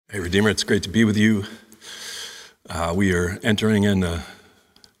Hey, Redeemer, it's great to be with you. We are entering in an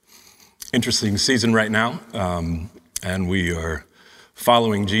interesting season right now, and we are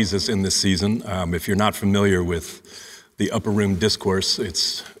following Jesus in this season. If you're not familiar with the upper room discourse,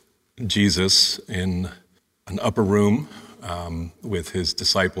 it's Jesus in an upper room with his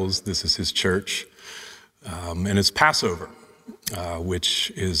disciples. This is his church, and it's Passover,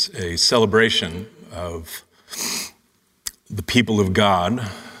 which is a celebration of the people of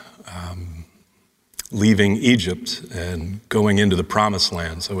God leaving Egypt and going into the promised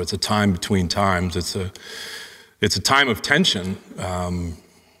land. So it's a time between times. It's a time of tension.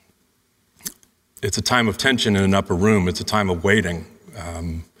 It's a time of tension in an upper room. It's a time of waiting.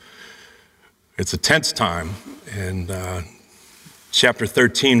 It's a tense time. And chapter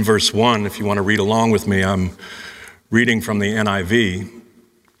 13, verse 1, if you want to read along with me, I'm reading from the NIV.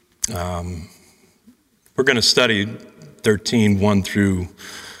 We're going to study 13, 1 through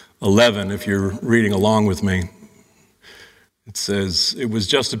 11, if you're reading along with me. It says, "It was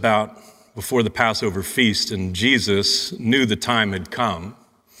just about before the Passover feast, and Jesus knew the time had come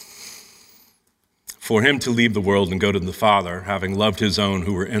for him to leave the world and go to the Father. Having loved his own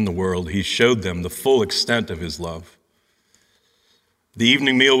who were in the world, he showed them the full extent of his love. The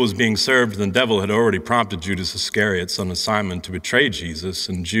evening meal was being served, and the devil had already prompted Judas Iscariot, son of Simon, to betray Jesus.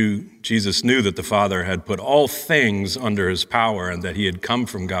 And Jesus knew that the Father had put all things under his power and that he had come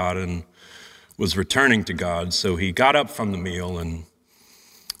from God and was returning to God. So he got up from the meal and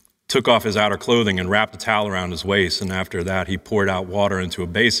took off his outer clothing and wrapped a towel around his waist. And after that, he poured out water into a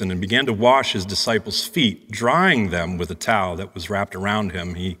basin and began to wash his disciples' feet, drying them with a towel that was wrapped around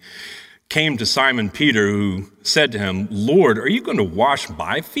him. He came to Simon Peter, who said to him, 'Lord, are you going to wash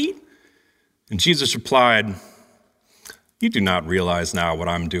my feet?' And Jesus replied, 'You do not realize now what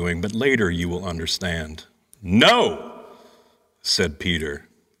I'm doing, but later you will understand.' 'No,' said Peter,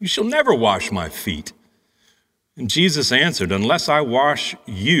 'you shall never wash my feet.' And Jesus answered, 'Unless I wash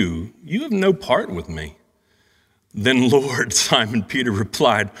you, you have no part with me.' 'Then, Lord,' Simon Peter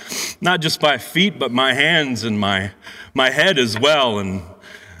replied, 'not just my feet, but my hands and my head as well.' And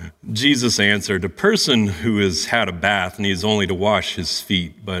Jesus answered, 'A person who has had a bath needs only to wash his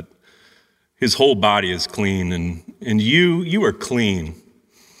feet, but his whole body is clean. And you are clean,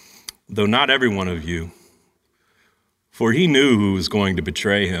 though not every one of you.' For he knew who was going to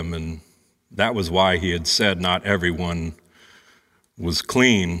betray him, and that was why he had said not everyone was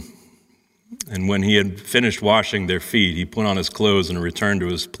clean. And when he had finished washing their feet, he put on his clothes and returned to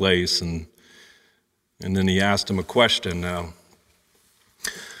his place. And then he asked him a question.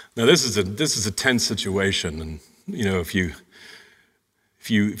 Now this is a tense situation, and if you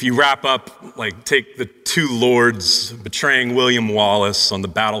wrap up, like, take the two lords betraying William Wallace on the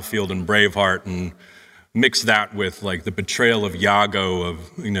battlefield in Braveheart and mix that with, like, the betrayal of Iago,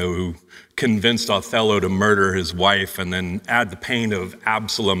 who convinced Othello to murder his wife, and then add the pain of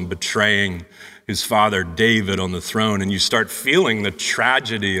Absalom betraying his father David on the throne, and you start feeling the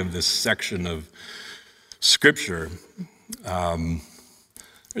tragedy of this section of Scripture.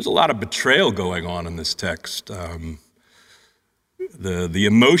 There's a lot of betrayal going on in this text. The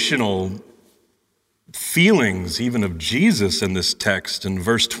emotional feelings even of Jesus in this text. In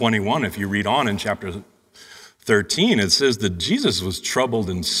verse 21, if you read on in chapter 13, it says that Jesus was troubled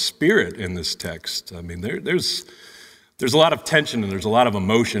in spirit in this text. I mean, there's a lot of tension and there's a lot of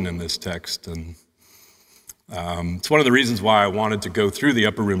emotion in this text. And it's one of the reasons why I wanted to go through the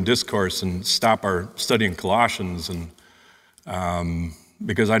upper room discourse and stop our study in Colossians, and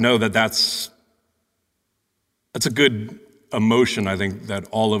because I know that that's a good emotion, I think, that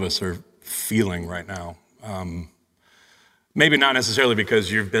all of us are feeling right now. Maybe not necessarily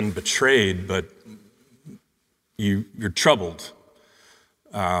because you've been betrayed, but you're troubled.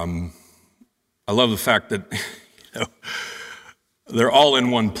 I love the fact that they're all in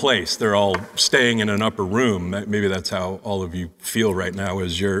one place. They're all staying in an upper room. Maybe that's how all of you feel right now,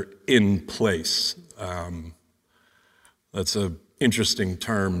 as you're in place. That's a interesting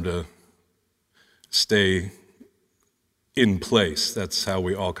term, to stay in place. That's how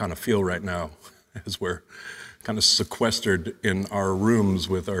we all kind of feel right now, as we're kind of sequestered in our rooms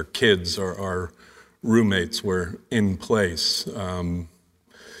with our kids or our roommates. We're in place.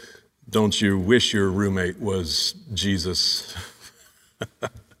 Don't you wish your roommate was Jesus?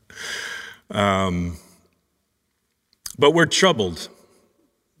 But we're troubled.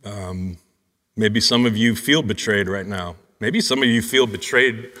 Maybe some of you feel betrayed right now. Maybe some of you feel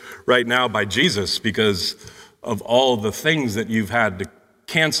betrayed right now by Jesus because of all the things that you've had to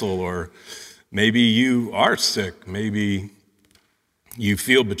cancel, or maybe you are sick. Maybe you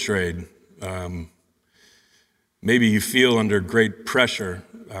feel betrayed. Maybe you feel under great pressure.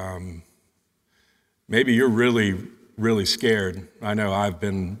 Maybe you're really, really scared. I know I've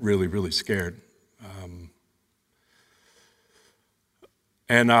been really, really scared.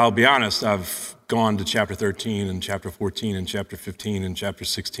 And I'll be honest, I've gone to chapter 13 and chapter 14 and chapter 15 and chapter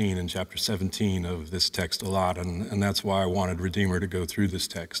 16 and chapter 17 of this text a lot, and that's why I wanted Redeemer to go through this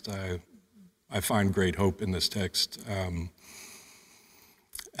text. I find great hope in this text.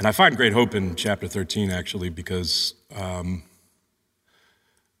 And I find great hope in chapter 13, actually, because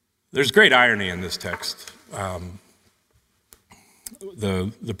there's great irony in this text.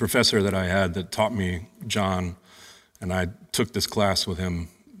 The professor that I had that taught me John, and I took this class with him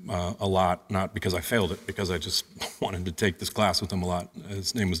a lot, not because I failed it, because I just wanted to take this class with him a lot.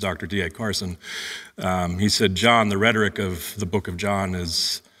 His name was Dr. D.A. Carson. He said, John, the rhetoric of the book of John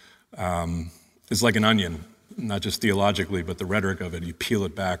is like an onion, not just theologically, but the rhetoric of it. You peel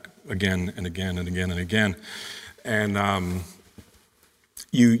it back again and again and again and again. And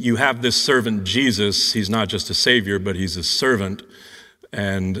you have this servant Jesus. He's not just a savior, but he's a servant.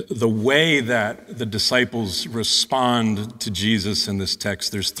 And the way that the disciples respond to Jesus in this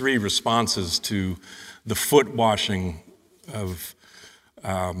text, there's three responses to the foot washing of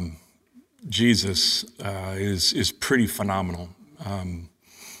Jesus is pretty phenomenal.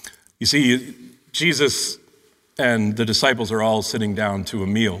 You see, Jesus and the disciples are all sitting down to a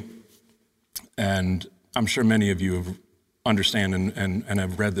meal. And I'm sure many of you understand and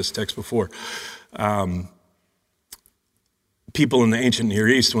have read this text before. People in the ancient Near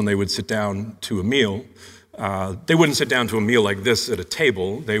East, when they would sit down to a meal, they wouldn't sit down to a meal like this at a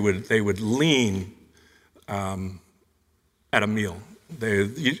table. They would lean at a meal.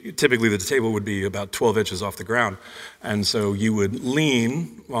 Typically, the table would be about 12 inches off the ground, and so you would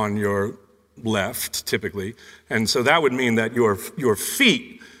lean on your left, typically, and so that would mean that your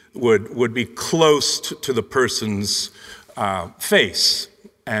feet would be close to the person's face,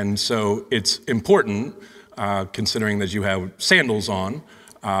 and so it's important. Considering that you have sandals on,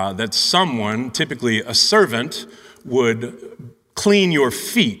 that someone, typically a servant, would clean your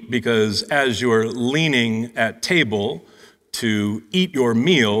feet, because as you're leaning at table to eat your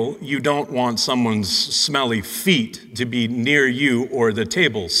meal, you don't want someone's smelly feet to be near you or the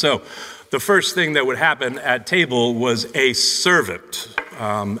table. So the first thing that would happen at table was a servant,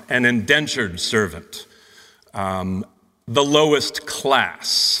 an indentured servant, the lowest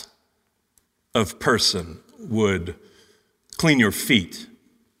class of person would clean your feet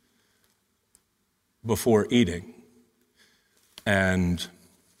before eating. And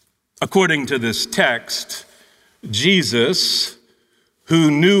according to this text, Jesus, who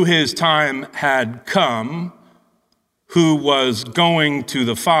knew his time had come, who was going to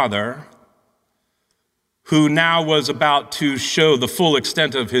the Father, who now was about to show the full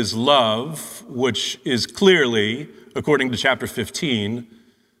extent of his love, which is clearly, according to chapter 15,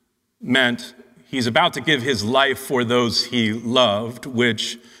 meant he's about to give his life for those he loved,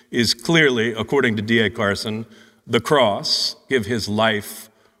 which is clearly, according to D.A. Carson, the cross, give his life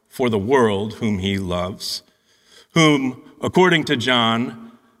for the world whom he loves, whom, according to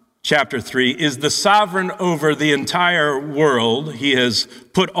John chapter 3, is the sovereign over the entire world. He has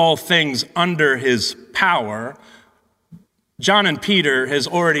put all things under his power. John and Peter has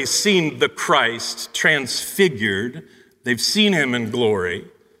already seen the Christ transfigured. They've seen him in glory.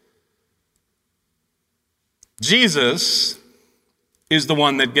 Jesus is the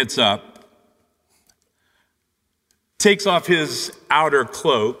one that gets up, takes off his outer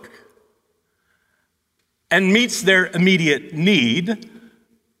cloak, and meets their immediate need.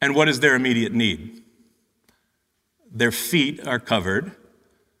 And what is their immediate need? Their feet are covered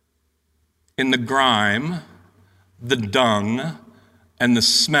in the grime, the dung, and the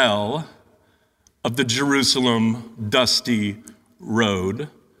smell of the Jerusalem dusty road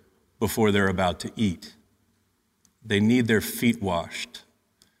before they're about to eat. They need their feet washed.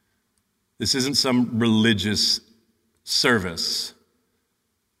 This isn't some religious service.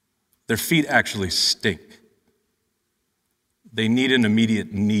 Their feet actually stink. They need an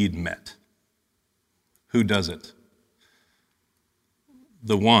immediate need met. Who does it?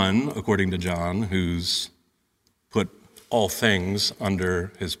 The one, according to John, who's put all things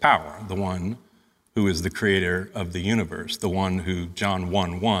under his power, the one who is the creator of the universe, the one who John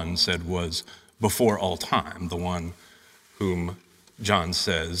 1:1 said was before all time, the one whom John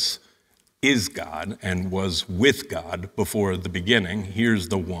says is God and was with God before the beginning. Here's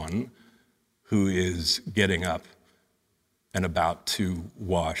the one who is getting up and about to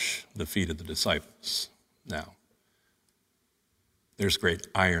wash the feet of the disciples. Now, there's great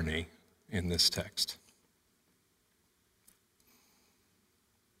irony in this text.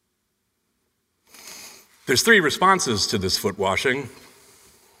 There's three responses to this foot washing.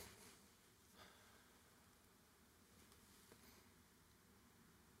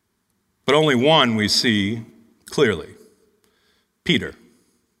 But only one we see clearly. Peter.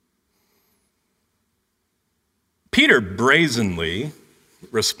 Peter brazenly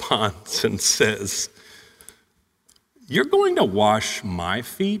responds and says, "You're going to wash my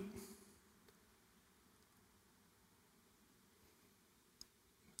feet?"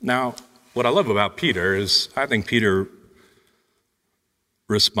 Now, what I love about Peter is I think Peter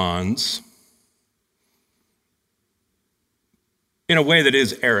responds in a way that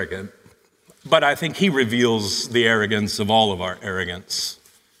is arrogant, but I think he reveals the arrogance of all of our arrogance.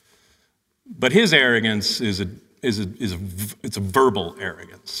 But his arrogance is a verbal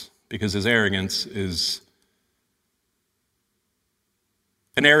arrogance, because his arrogance is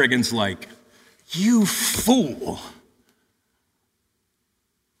an arrogance like, "You fool.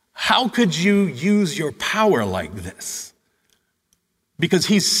 How could you use your power like this?" Because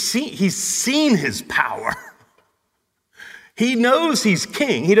he's seen his power. He knows he's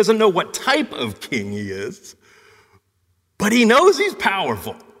king. He doesn't know what type of king he is, but he knows he's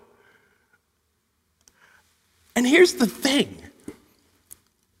powerful. And here's the thing.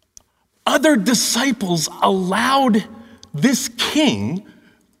 Other disciples allowed this king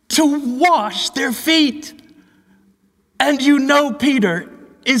to wash their feet. And you know Peter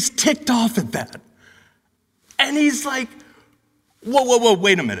is ticked off at that. And he's like, whoa,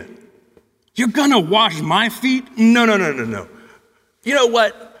 wait a minute. You're gonna wash my feet? No. You know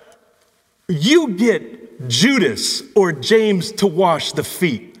what? You get Judas or James to wash the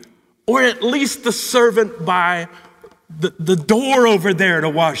feet, or at least the servant by the door over there to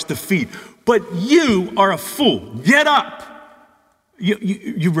wash the feet. But you are a fool. Get up.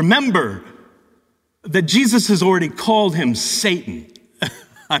 You remember that Jesus has already called him Satan.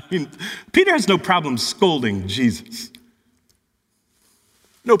 I mean, Peter has no problem scolding Jesus.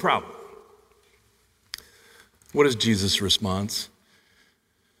 No problem. What is Jesus' response?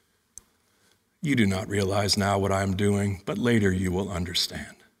 "You do not realize now what I am doing, but later you will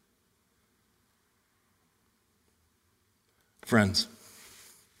understand." Friends,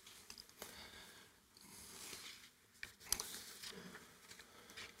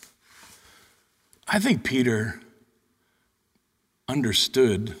 I think Peter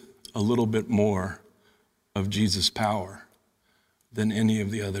understood a little bit more of Jesus' power than any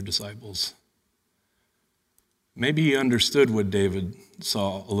of the other disciples. Maybe he understood what David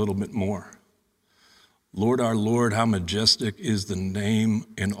saw a little bit more. "Lord, our Lord, how majestic is the name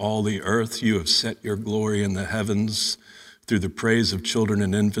in all the earth. You have set your glory in the heavens. Through the praise of children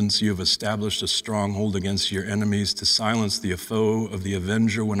and infants, you have established a stronghold against your enemies to silence the foe of the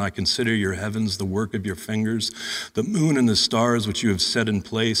avenger. When I consider your heavens, the work of your fingers, the moon and the stars which you have set in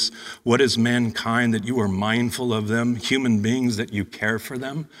place, what is mankind that you are mindful of them, human beings that you care for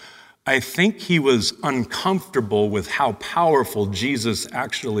them?" I think he was uncomfortable with how powerful Jesus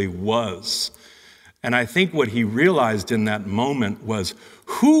actually was. And I think what he realized in that moment was,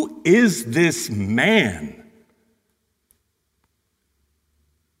 who is this man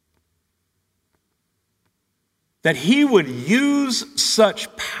that he would use such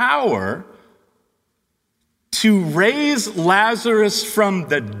power to raise Lazarus from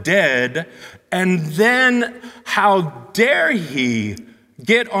the dead, and then how dare he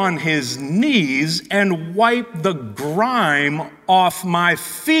get on his knees and wipe the grime off my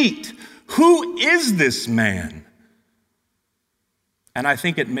feet? Who is this man? And I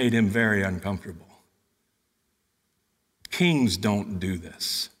think it made him very uncomfortable. Kings don't do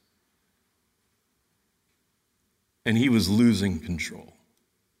this. And he was losing control.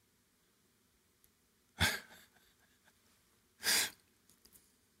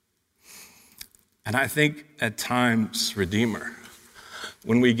 And I think at times, Redeemer,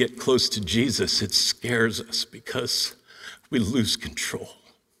 when we get close to Jesus, it scares us because we lose control.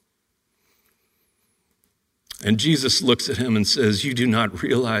 And Jesus looks at him and says, "You do not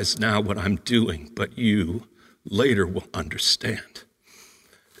realize now what I'm doing, but you later will understand."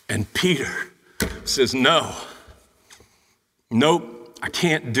 And Peter says, "Nope, I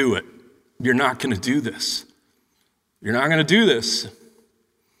can't do it. You're not going to do this. You're not going to do this."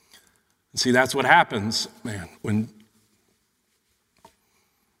 And see, that's what happens, man, when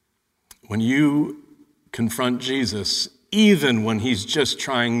you confront Jesus, even when he's just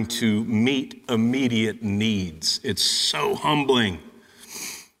trying to meet immediate needs. It's so humbling.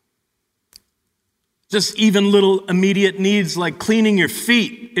 Just even little immediate needs like cleaning your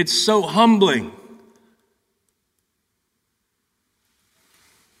feet. It's so humbling.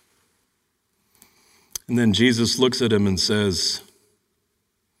 And then Jesus looks at him and says,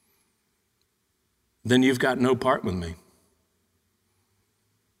 then you've got no part with me.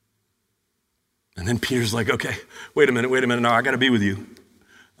 And then Peter's like, okay, wait a minute. No, I got to be with you.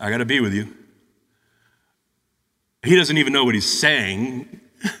 I got to be with you. He doesn't even know what he's saying,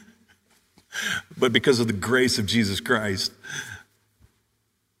 but because of the grace of Jesus Christ,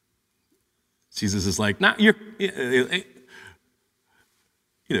 Jesus is like, nah,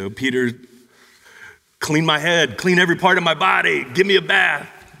 Peter, clean my head, clean every part of my body, give me a bath.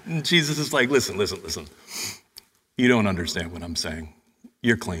 And Jesus is like, listen. You don't understand what I'm saying.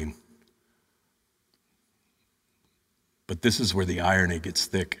 You're clean. But this is where the irony gets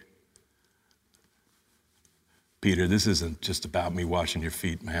thick. Peter, this isn't just about me washing your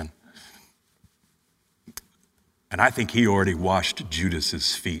feet, man. And I think he already washed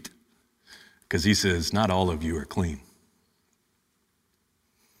Judas's feet, because he says, not all of you are clean.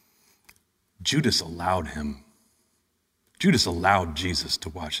 Judas allowed Jesus to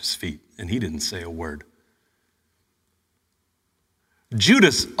wash his feet, and he didn't say a word.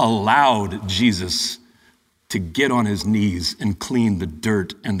 Judas allowed Jesus to get on his knees and clean the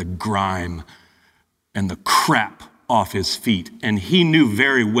dirt and the grime and the crap off his feet. And he knew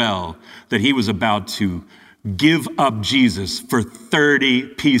very well that he was about to give up Jesus for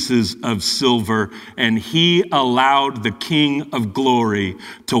 30 pieces of silver, and he allowed the King of Glory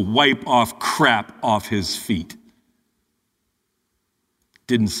to wipe off crap off his feet.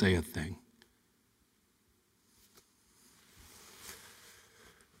 Didn't say a thing.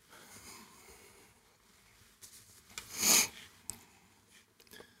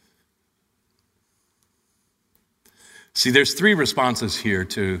 See, there's three responses here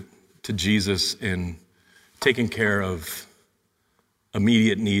to Jesus in taking care of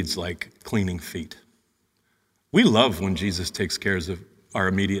immediate needs like cleaning feet. We love when Jesus takes care of our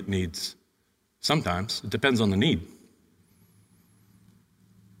immediate needs. Sometimes. It depends on the need.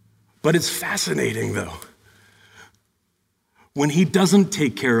 But it's fascinating, though, when he doesn't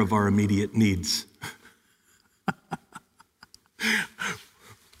take care of our immediate needs.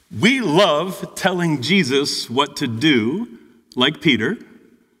 We love telling Jesus what to do, like Peter,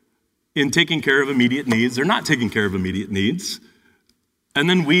 in taking care of immediate needs or not taking care of immediate needs. And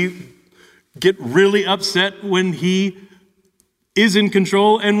then we get really upset when he is in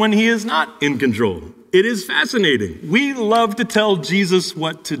control and when he is not in control. It is fascinating. We love to tell Jesus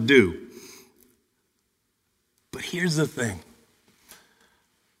what to do. But here's the thing.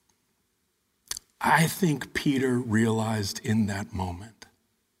 I think Peter realized in that moment,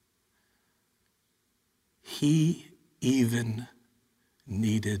 he even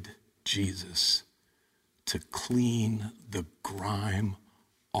needed Jesus to clean the grime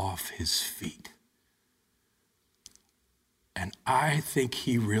off his feet. And I think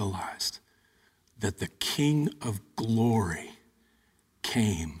he realized that the King of Glory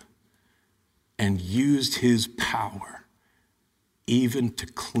came and used his power even to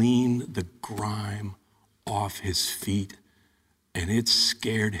clean the grime off his feet, and it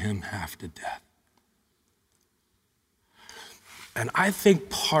scared him half to death. And I think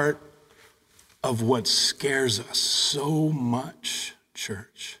part of what scares us so much,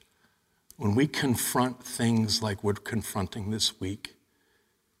 church, when we confront things like we're confronting this week,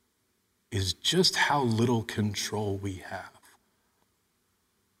 is just how little control we have.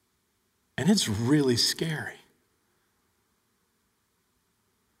 And it's really scary.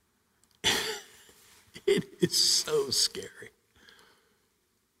 It is so scary.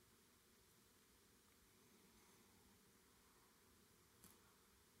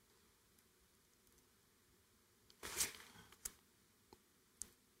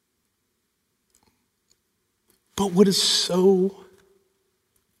 But what is so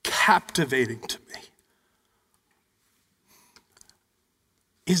captivating to me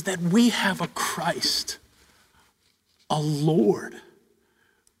is that we have a Christ, a Lord,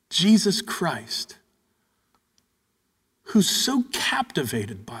 Jesus Christ, who's so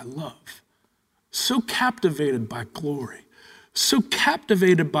captivated by love, so captivated by glory, so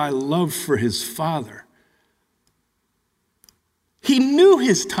captivated by love for his Father. He knew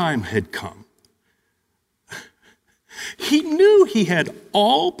his time had come. He knew he had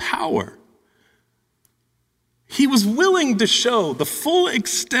all power. He was willing to show the full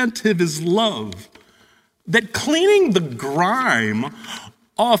extent of his love, that cleaning the grime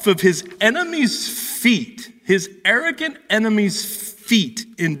off of his enemy's feet, his arrogant enemy's feet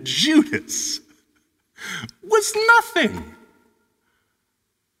in Judas, was nothing.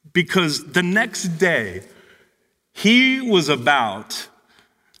 Because the next day, he was about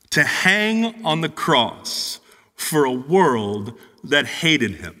to hang on the cross for a world that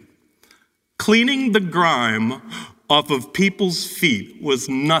hated him. Cleaning the grime off of people's feet was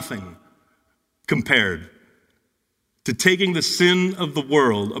nothing compared to taking the sin of the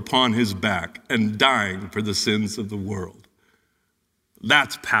world upon his back and dying for the sins of the world.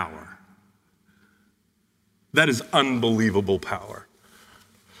 That's power. That is unbelievable power.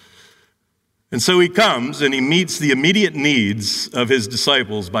 And so he comes and he meets the immediate needs of his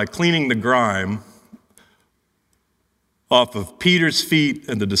disciples by cleaning the grime off of Peter's feet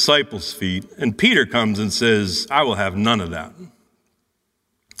and the disciples' feet. And Peter comes and says, I will have none of that.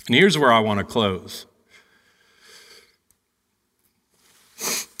 And here's where I want to close.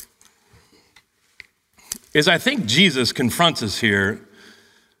 Is I think Jesus confronts us here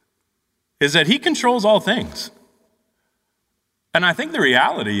is that he controls all things. And I think the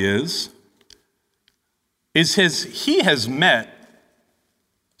reality is he has met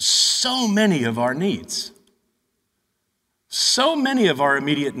so many of our needs, so many of our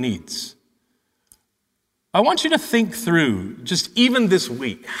immediate needs. I want you to think through, just even this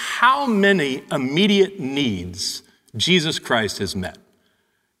week, how many immediate needs Jesus Christ has met.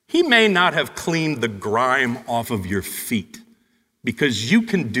 He may not have cleaned the grime off of your feet because you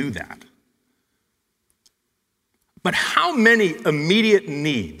can do that. But how many immediate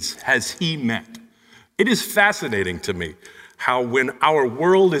needs has he met? It is fascinating to me how when our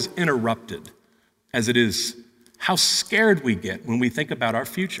world is interrupted, as it is, how scared we get when we think about our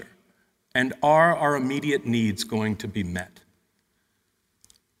future. And are our immediate needs going to be met?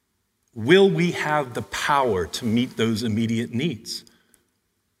 Will we have the power to meet those immediate needs?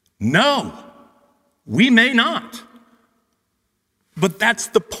 No, we may not. But that's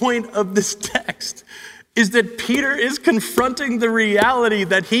the point of this text, is that Peter is confronting the reality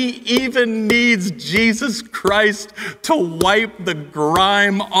that he even needs Jesus Christ to wipe the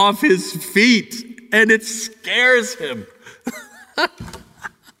grime off his feet, and it scares him.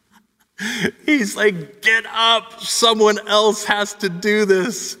 He's like, get up, someone else has to do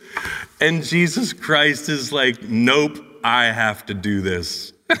this. And Jesus Christ is like, nope, I have to do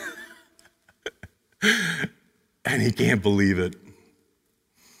this. And he can't believe it.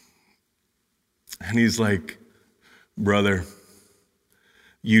 And he's like, brother,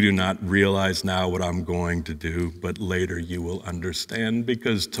 you do not realize now what I'm going to do, but later you will understand,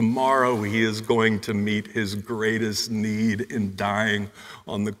 because tomorrow he is going to meet his greatest need in dying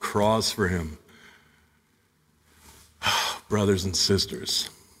on the cross for him. Brothers and sisters,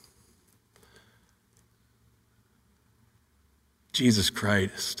 Jesus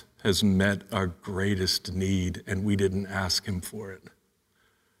Christ has met our greatest need, and we didn't ask him for it.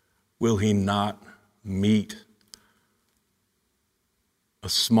 Will he not meet a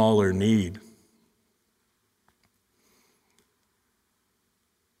smaller need?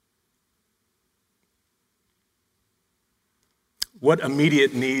 What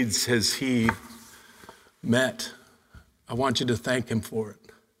immediate needs has he met? I want you to thank him for it.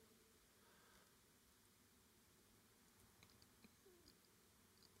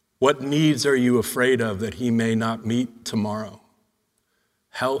 What needs are you afraid of that he may not meet tomorrow?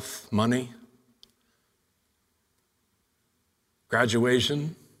 Health, money,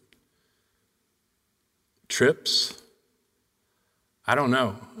 graduation, trips? I don't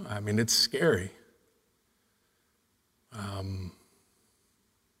know. I mean, it's scary.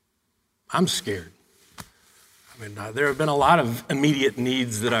 I'm scared. I mean, there have been a lot of immediate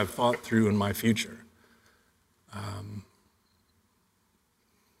needs that I've thought through in my future.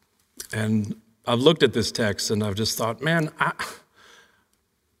 And I've looked at this text and I've just thought, man,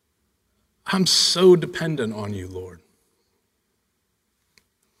 I'm so dependent on you, Lord.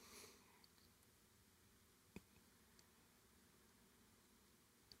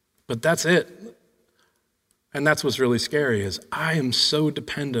 But that's it. And that's what's really scary, is I am so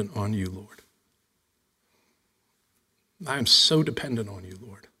dependent on you, Lord. I am so dependent on you,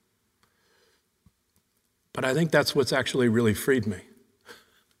 Lord. But I think that's what's actually really freed me.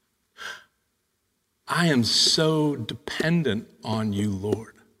 I am so dependent on you,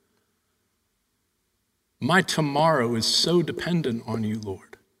 Lord. My tomorrow is so dependent on you,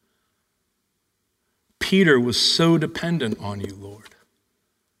 Lord. Peter was so dependent on you, Lord.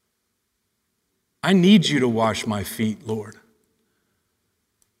 I need you to wash my feet, Lord.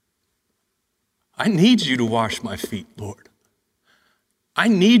 I need you to wash my feet, Lord. I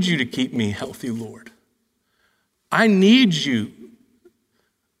need you to keep me healthy, Lord. I need you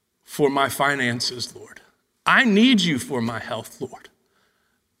for my finances, Lord. I need you for my health, Lord.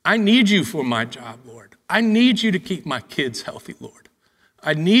 I need you for my job, Lord. I need you to keep my kids healthy, Lord.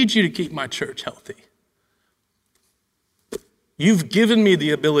 I need you to keep my church healthy. You've given me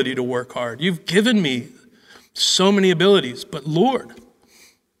the ability to work hard. You've given me so many abilities, but Lord,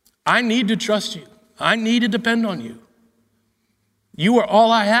 I need to trust you. I need to depend on you. You are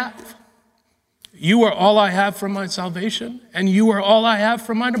all I have. You are all I have for my salvation, and you are all I have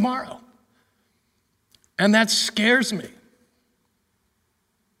for my tomorrow. And that scares me.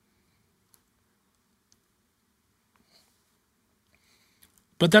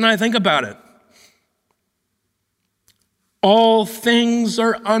 But then I think about it. All things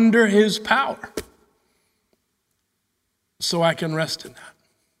are under his power. So I can rest in that.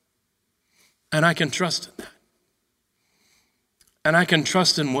 And I can trust in that. And I can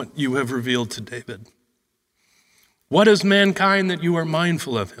trust in what you have revealed to David. What is mankind that you are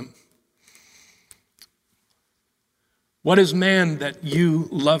mindful of him? What is man that you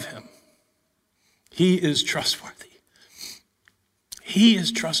love him? He is trustworthy. He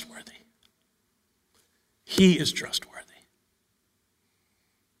is trustworthy. He is trustworthy.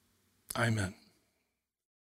 Amen.